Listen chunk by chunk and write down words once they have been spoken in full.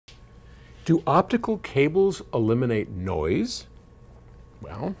Do optical cables eliminate noise?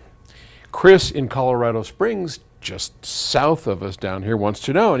 Well, Chris in Colorado Springs, just south of us down here, wants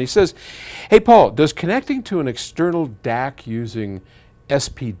to know. And he says, hey, Paul, does connecting to an external DAC using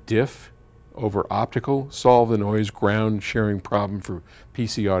SPDIF over optical solve the noise ground sharing problem for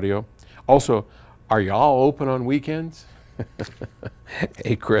PC audio? Also, are y'all open on weekends?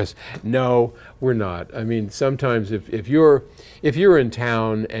 Hey, Chris, no, we're not. I mean, sometimes if you're in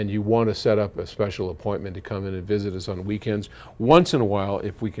town and you want to set up a special appointment to come in and visit us on weekends, once in a while,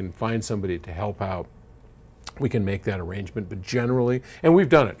 if we can find somebody to help out, we can make that arrangement. But generally, and we've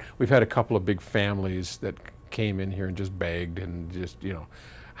done it. We've had a couple of big families that came in here and just begged and just, you know,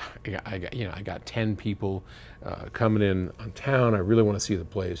 I got 10 people coming in on town. I really want to see the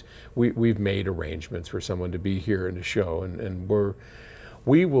place. We've made arrangements for someone to be here and to show, and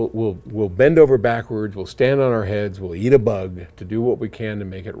we'll bend over backwards. We'll stand on our heads. We'll eat a bug to do what we can to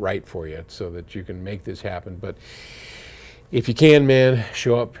make it right for you, so that you can make this happen. But if you can, man,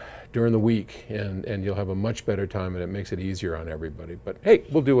 show up during the week, and you'll have a much better time, and it makes it easier on everybody. But hey,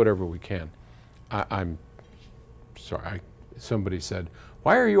 we'll do whatever we can. I'm sorry. Somebody said,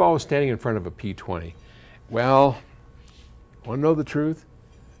 why are you always standing in front of a P20? Well, want to know the truth?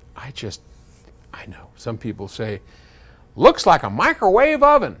 I know. Some people say, looks like a microwave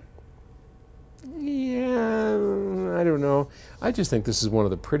oven. Yeah, I don't know. I just think this is one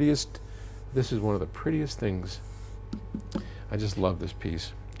of the prettiest things. I just love this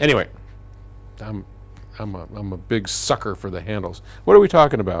piece. Anyway, I'm a big sucker for the handles. What are we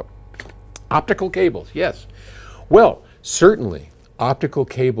talking about? Optical cables, yes. Well, certainly, optical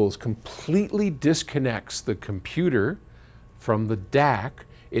cables completely disconnects the computer from the DAC.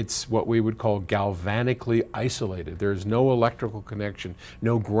 It's what we would call galvanically isolated. There's no electrical connection,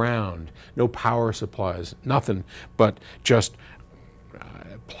 no ground, no power supplies, nothing but just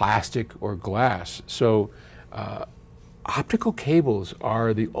plastic or glass. So optical cables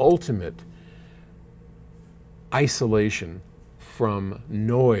are the ultimate isolation from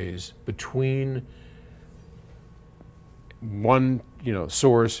noise between one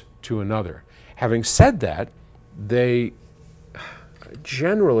source to another. Having said that, they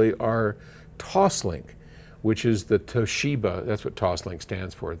generally are Toslink, which is the Toshiba, that's what Toslink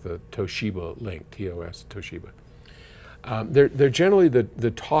stands for, the Toshiba link, TOS, Toshiba. They're generally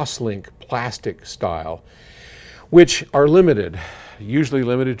the Toslink plastic style, which are limited, usually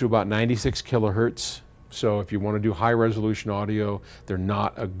limited to about 96 kilohertz. So if you want to do high resolution audio, they're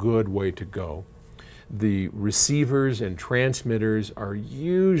not a good way to go. The receivers and transmitters are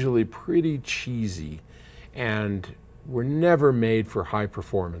usually pretty cheesy and were never made for high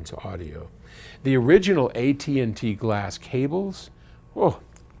performance audio. The original AT&T glass cables, oh,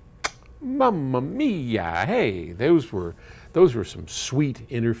 mamma mia, hey, those were some sweet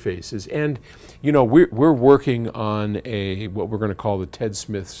interfaces. And we're working on what we're going to call the Ted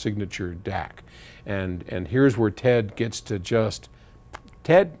Smith Signature Dac. And here's where Ted gets to just,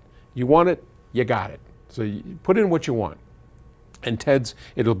 Ted, you want it? You got it. So you put in what you want. And Ted's,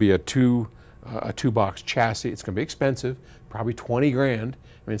 it'll be a two-box chassis. It's going to be expensive, probably 20 grand.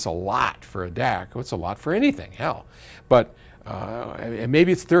 I mean, it's a lot for a DAC. It's a lot for anything, hell. But and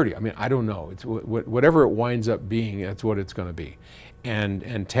maybe it's 30. I mean, I don't know. It's whatever it winds up being, that's what it's going to be.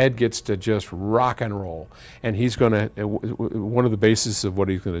 And Ted gets to just rock and roll. And he's going to, one of the bases of what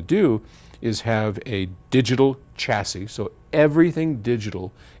he's going to do is have a digital chassis. So everything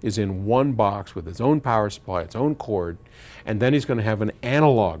digital is in one box with its own power supply, its own cord, and then he's going to have an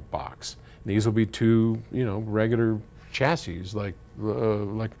analog box. These will be two, regular chassis like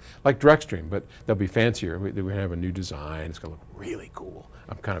Drexstream, but they'll be fancier. We have a new design. It's going to look really cool.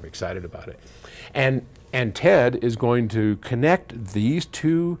 I'm kind of excited about it. And Ted is going to connect these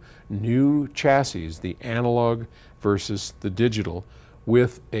two new chassis, the analog versus the digital,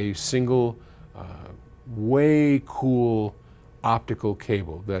 with a single way cool optical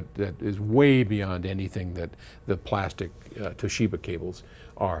cable that is way beyond anything that the plastic Toshiba cables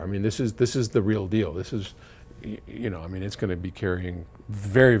are. I mean, this is the real deal. This is, I mean, it's going to be carrying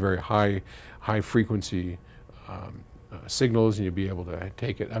very, very high frequency signals, and you'll be able to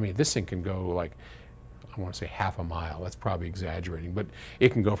take it. I mean, this thing can go like, I want to say half a mile. That's probably exaggerating, but it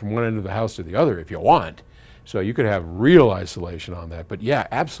can go from one end of the house to the other if you want. So you could have real isolation on that. But yeah,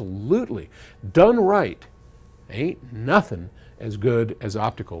 absolutely. Done right, ain't nothing as good as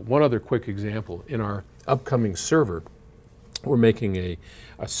optical. One other quick example. In our upcoming server, we're making a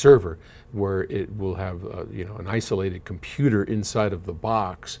server where it will have an isolated computer inside of the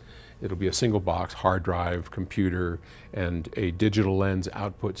box. It'll be a single box, hard drive, computer, and a digital lens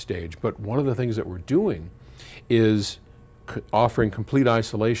output stage. But one of the things that we're doing is offering complete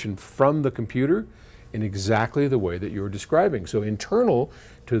isolation from the computer in exactly the way that you were describing. So internal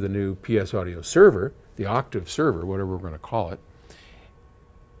to the new PS Audio server, the Octave server, whatever we're going to call it,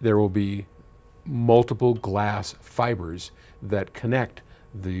 there will be multiple glass fibers that connect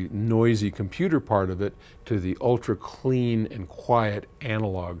the noisy computer part of it to the ultra clean and quiet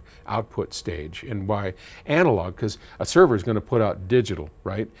analog output stage. And why analog? Because a server is going to put out digital,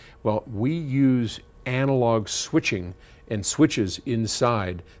 right? Well, we use analog switching and switches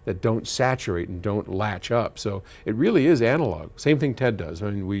inside that don't saturate and don't latch up. So it really is analog. Same thing TED does. I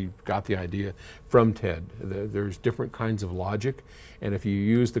mean, we got the idea from TED. There's different kinds of logic, and if you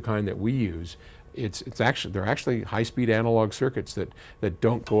use the kind that we use, they're actually high-speed analog circuits that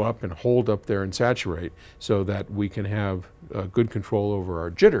don't go up and hold up there and saturate, so that we can have good control over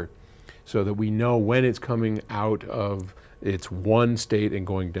our jitter, so that we know when it's coming out of its 1 state and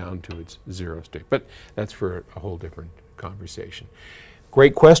going down to its 0 state. But that's for a whole different conversation.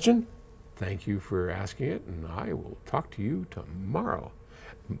 Great question. Thank you for asking it, and I will talk to you tomorrow.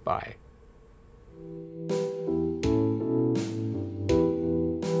 Bye.